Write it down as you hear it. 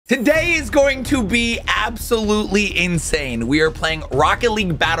Today is going to be absolutely insane. We are playing Rocket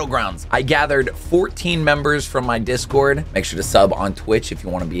League Battlegrounds. I gathered 14 members from my Discord. Make sure to sub on Twitch if you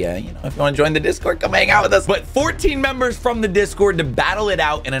want to be, if you want to join the Discord, come hang out with us. But 14 members from the Discord to battle it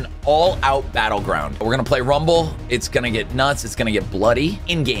out in an all-out battleground. We're gonna play Rumble. It's gonna get nuts. It's gonna get bloody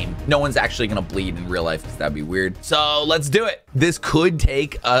in game. No one's actually gonna bleed in real life because that'd be weird. So let's do it. This could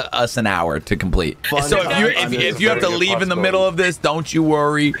take us an hour to complete. So if you have to leave in the middle of this, don't you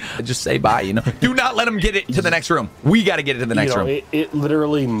worry. Just say bye, Do not let them get it to the next room. We got to get it to the next room. It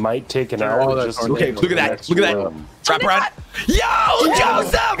literally might take an hour. Okay, look at that. Look at that. Wrap around. Yo,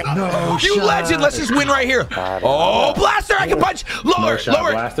 Joseph! No you shot. Legend. Let's just win right here. Oh, blaster. I can punch. Lower.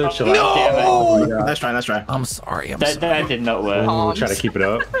 Lower. Blaster, chill no. Let's try. I'm sorry. That did not work. We'll try to keep it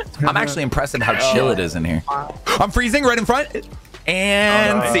up. I'm actually impressed at how chill it is in here. I'm freezing right in front.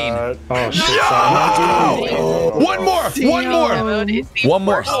 And scene. Oh, shit. No! One more. One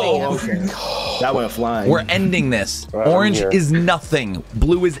more. Oh, okay. That went flying. We're ending this. Orange is nothing.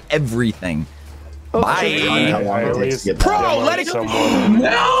 Blue is everything. Bye. Pro, let it go.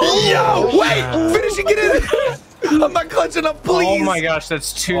 No! Yo, wait. Finish and get in. I'm not clutching up, please. Oh my gosh,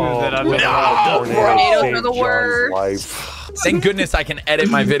 that's two that I've been. Tornadoes are the worst. Thank goodness I can edit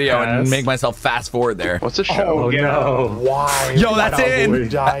my video and make myself fast forward there. What's a show? Oh no. Why? Yo, that's in.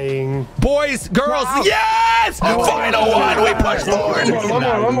 Dying. Boys, girls, yes! Final one. We push forward.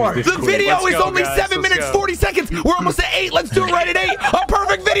 One more. The video is only 7 minutes, 40 seconds. We're almost at 8. Let's do it right at 8. A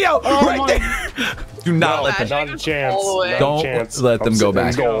perfect video right there. Do not let them. Not a chance. Don't let them go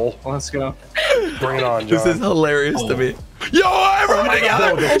back. Let's go. Bring it on, John. This is hilarious to me. Yo, everyone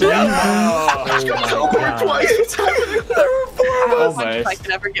together! Twice. There were 4 of us. I can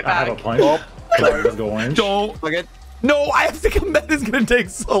never get I have a back. punch. Let's go orange. Don't. No, I have to come back. It's gonna take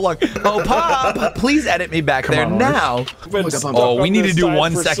so long. Oh, Pop, please edit me back there now. Oh, we need to do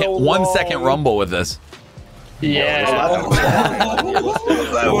 1 second, 1 second rumble with this. Yeah.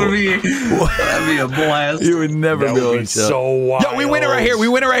 That'd be a blast. You would never That be able would to be so wild. Yo, we win it right here. We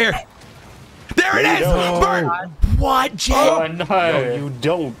win it right here. There it is. Burn. What, Jay? Oh no. No, you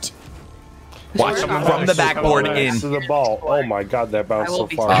don't. Watch from the backboard in. To the ball. Oh my god, that bounced so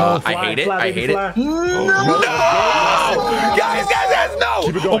far. I hate it. I hate it. No! Guys, no!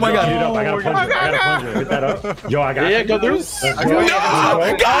 Oh my god. I gotta punch it. Hit that up. Yo, I got it. Yeah, go through. No!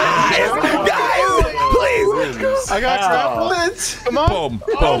 Guys, please. I got trapped. Come on. Boom,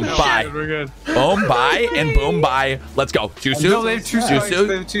 boom, bye. We're good. Boom, bye, and boom, bye. Let's go. Juice. No, they have two spikes.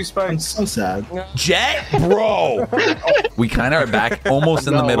 They have 2 spikes. So sad. Jet, bro. We kind of are back almost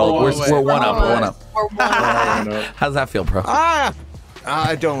in the middle. We're one up. We're one up. How's that feel, bro? I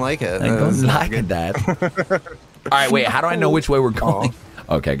don't like it. I don't like that. All right, wait. How do I know which way we're going?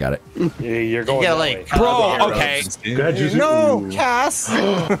 Okay, got it. Yeah, you're going. Yeah, that like, way. Bro, okay. Go ahead, Juicy. no, Cass.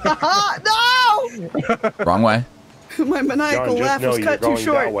 No. Wrong way. My maniacal John, laugh just was know cut you're too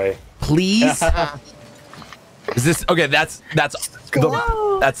going that short. way. Please. Is this okay? That's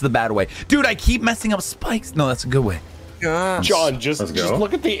the bad way, dude. I keep messing up spikes. No, that's a good way. John, just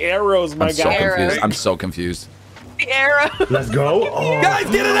look at the arrows, my I'm so guy. confused. I'm so confused. The arrow. Let's go. Oh. Guys,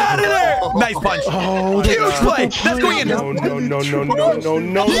 get it out of there! Nice punch. Oh, huge play. That's going in. No.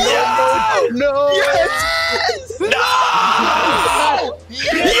 Yes! No. Yes! No!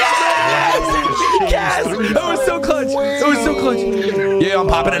 Yes! Yes! That was so clutch. That was so clutch. Yeah, I'm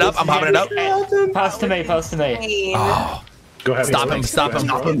popping it up. I'm popping it up. Pass to me. Oh. Go ahead. Stop him. Stop him.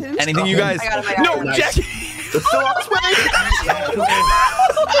 Anything you guys. No, Jackie.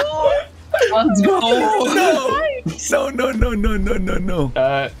 Let's go. No.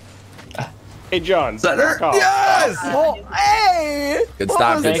 Hey, John. Yes! Oh, hey! Good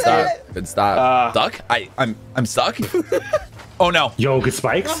stop. Good stop. Good stop. Stuck? I'm stuck. Oh no. Yo, good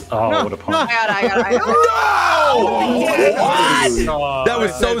spikes. Oh, what a punch. I got it. No! What? That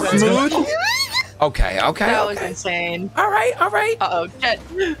was so smooth. Okay. That was insane. All right. Uh-oh, Jet.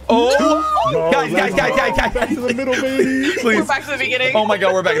 Oh! No, Guys. Back to the middle, baby. Please. We're back to the beginning. Oh my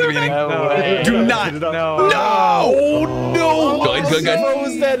god, we're back at the beginning. Do not. No. No! Good.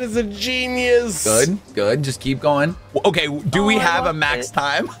 Rose, that is a genius. Good. Just keep going. Okay, do we have a max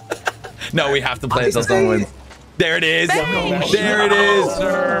time? No, we have to play it till someone wins. There it is. There it is.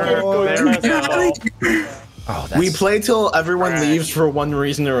 Oh, We play till everyone leaves for one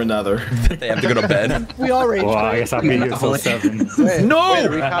reason or another. They have to go to bed. We all rage. Well, I guess I'll be here till 7. No!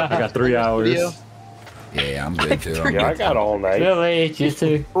 I got 3 hours. Yeah, I'm good too. Yeah, I got all night. Really, you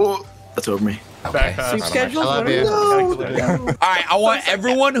too. That's over me. Okay. Sleep schedule. I love you. All right, I want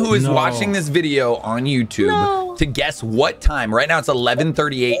everyone who is watching this video on YouTube to guess what time. Right now it's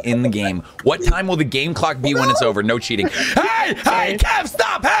 11:38 in the game. What time will the game clock be when it's over? No cheating. Hey, Kev,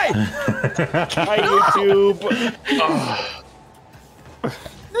 stop! Hey! Hi, YouTube.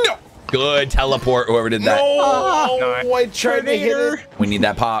 No. Good teleport. Whoever did that. Oh, I tried to hit it. We need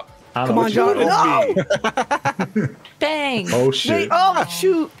that pop. Come on, John. No. Dang. Oh shit. Wait, oh,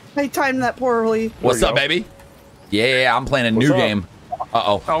 shoot. I timed that poorly. What's up, baby? Yeah, I'm playing a new up? game.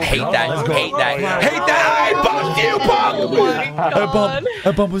 Uh-oh. Hate that. let's go. Hate that. Hate that. I bumped you, Bump. Oh my God.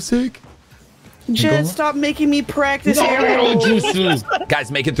 That bump was sick. Jet, stop making me practice aerials. Guys,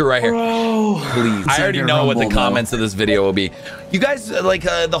 make it through right here. Please. I already know what the comments of this video will be. You guys, like,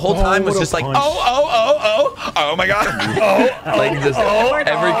 the whole time was just like, oh my God. Like, just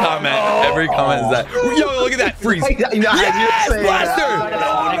every comment is that. Yo, look at that. Freeze. Yes, Blaster.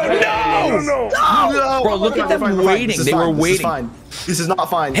 No. Bro, look at them waiting. They were waiting. This is not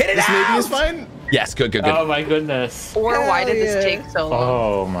fine. Hit it This out. maybe is fine. Yes, good. Oh my goodness. Or why did this take so long?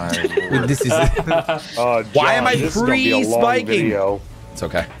 Oh my. This is. John, Why am I this is gonna be a long pre-spiking? video. It's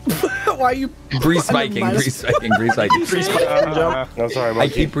okay. Why are you Pre-spiking. I'm sorry, I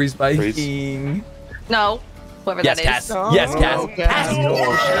monkey. keep pre-spiking. No. Whoever Yes, that Cass. is. Yes, Cass.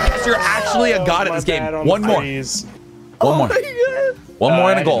 Cass, you're actually a god at this game. One more. One more. One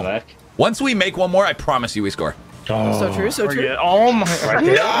more and a goal. Once we make one more, I promise you we score. So true, so true. Oh my.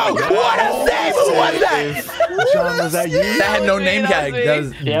 No! What a save! Who was that? John, was that you? That had no name tag. That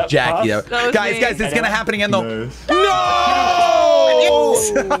was Yep, Jackie. Puff. That was Guys, me. it's gonna happen again though. Nice. No!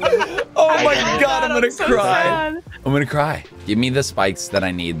 Oh my God, I'm gonna so cry. sad. I'm gonna cry. Give me the spikes that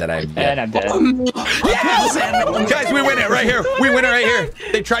I need that I And get. I'm dead. Yes! Guys, we win it right here. We win it right here.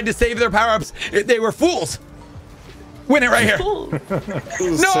 They tried to save their power-ups. They were fools. Win it right here.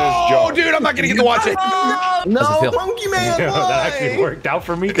 No, dude, I'm not gonna get to watch it. How's it feel? Monkey Man. Yeah, that actually worked out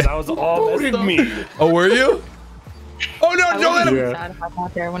for me because I was all messed up. me. Oh, were you? Oh no, I don't let would him. be sad if I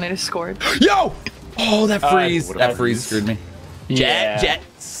got there when I just scored. Yo! Oh, that freeze. would've That had freeze these. screwed me. Yeah. Jet,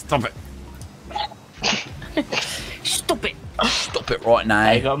 stop it. Stupid. Stop it right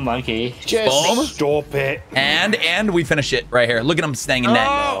I now. got monkey. Just stop it. And we finish it right here. Look at him staying in net.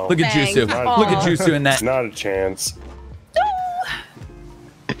 Oh, Look at dang. Jusu. Look at Jusu in net. Not a chance.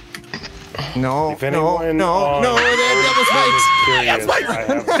 No, If no, anyone no, on no, double spikes. That's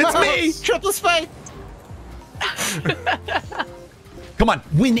It's me. Triple spike. Come on,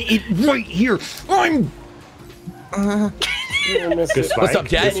 win it right here. I'm. What's up,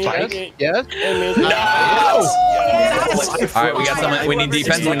 Jet? Yes. No! All right, we got someone. We need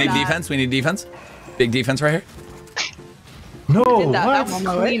defense. We need defense. We need defense. Big defense right here. No. Did that. That What?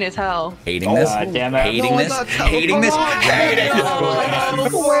 was clean as hell. Hating this. God damn it. Hating this. Hating this. Hating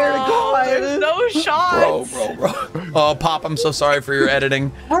this. Swear to God. No shots. Bro. Oh, Pop, I'm so sorry for your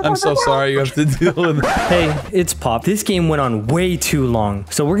editing. I'm so sorry you have to deal with it. Hey, it's Pop. This game went on way too long,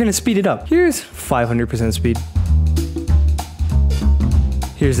 so we're gonna speed it up. Here's 500% speed.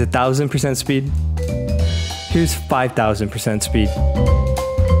 Here's 1,000% speed. Here's 5,000% speed.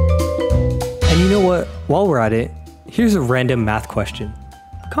 And you know what? While we're at it, here's a random math question.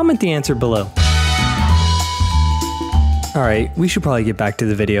 Comment the answer below. All right, we should probably get back to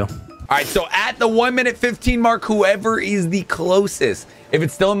the video. All right, so at the 1 minute 15 mark, whoever is the closest. If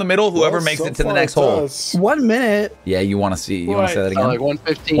it's still in the middle, whoever makes it to the next hole. 1 minute. Yeah, you want to see? You want to say that again? Like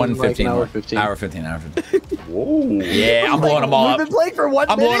 1:15. 1:15. Like hour 15. Hour 15. Whoa. Yeah, I'm blowing them all We've up. been playing for 1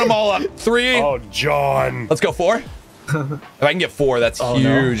 I'm minute. blowing them all up. 3. Oh, John. Let's go 4. If I can get 4, that's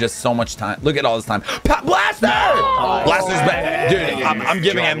huge. Just so much time. Look at all this time. Blaster! Blaster's back. Dude, I'm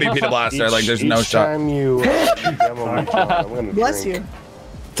giving MVP to Blaster. Like, there's no Each shot. time you demo me, John, I'm gonna Bless drink. you.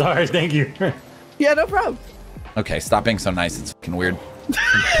 Sorry, thank you. Yeah, no problem. Okay, stop being so nice. It's fucking weird.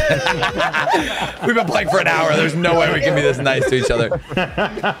 We've been playing for an hour. There's no way we can be this nice to each other.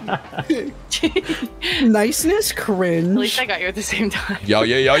 Niceness, At least cringe. I got you at the same time.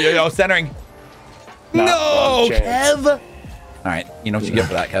 Yo, centering. No, not a chance. Kev. All right, you know what you get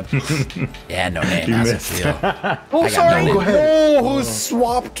for that, Kev? Yeah, no name. How's it feel? Oh, I got sorry. no name. Oh, who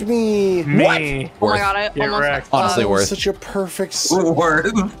swapped me? Me. Oh my Worth. god, I Get almost wrecked. Honestly, worth. Such a perfect.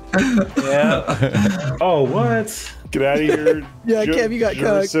 Word. Yeah. Oh, what? Get out of here. Yeah, Kev, you got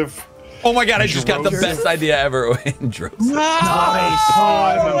cooked. Joseph. Oh my god, I just got the Drones. best idea ever. Drones.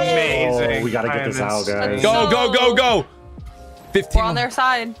 I'm amazing. Oh, we gotta get this out, guys. Go. 15. We're on their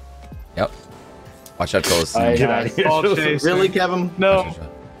side. Yep. Watch out, Colas. Get out of here. Ball Joseph. chase. Really, Kevin? No.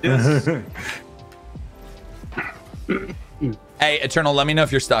 Hey, Eternal, let me know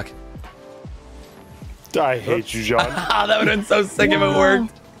if you're stuck. I hate you, John. Ah, that would have been so sick if it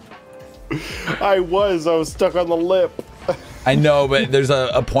worked. I was stuck on the lip. I know, but there's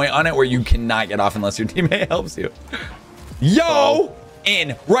a point on it where you cannot get off unless your teammate helps you. Yo!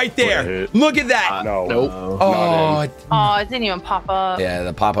 In right there. Look at that. No. Nope. Oh, Oh, it didn't even pop up. yeah,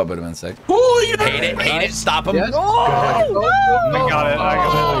 the pop-up would have been sick. Hate it. Stop him. Yes. I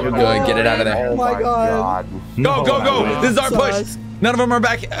got it. Good, get it out of there. Oh my god. Go. This is our push. None of them are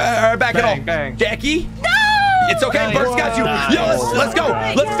back at all. Bang. Jackie? No! It's okay. Burst got you. Yo, let's go.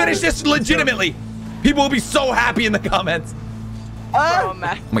 Let's finish this legitimately. People will be so happy in the comments. Oh,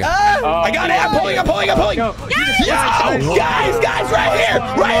 man. Oh my god. I got it. I'm pulling. Yo, guys, right here.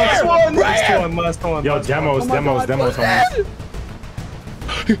 Last one. Yo, demos.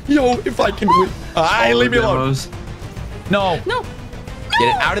 Yo, if I can win. Leave me alone. No. No. Get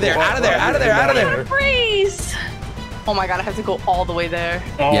it out of there. Freeze. Oh my god, I have to go all the way there.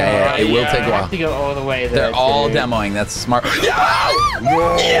 Yeah, it will take a I while. have to go all the way there. They're all dude. demoing. That's smart.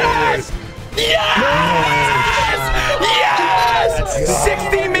 Yes!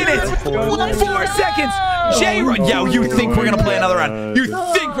 60 minutes, 4 seconds. Yo, you think we're gonna play another round? You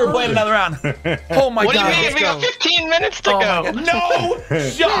think we're playing another round? Oh my god. What do you mean? We got 15 minutes to go. No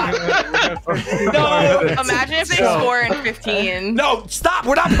shot. No. Imagine if they score in 15. No, stop.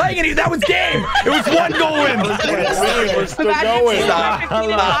 We're not playing any. That was game. It was 1 goal win. We're still Imagine going. if they score in 15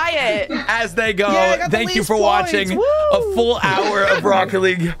 and buy it. As they go, Yeah, I got the thank you least for points. watching Woo! a full hour of Rocket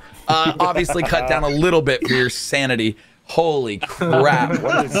League. Obviously cut down a little bit for your sanity. Holy crap.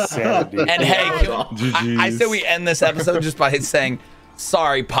 What is sanity? And hey, I said we end this episode just by saying,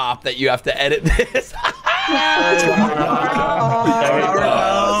 sorry, Pop, that you have to edit this.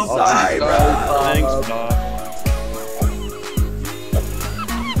 Sorry, bro.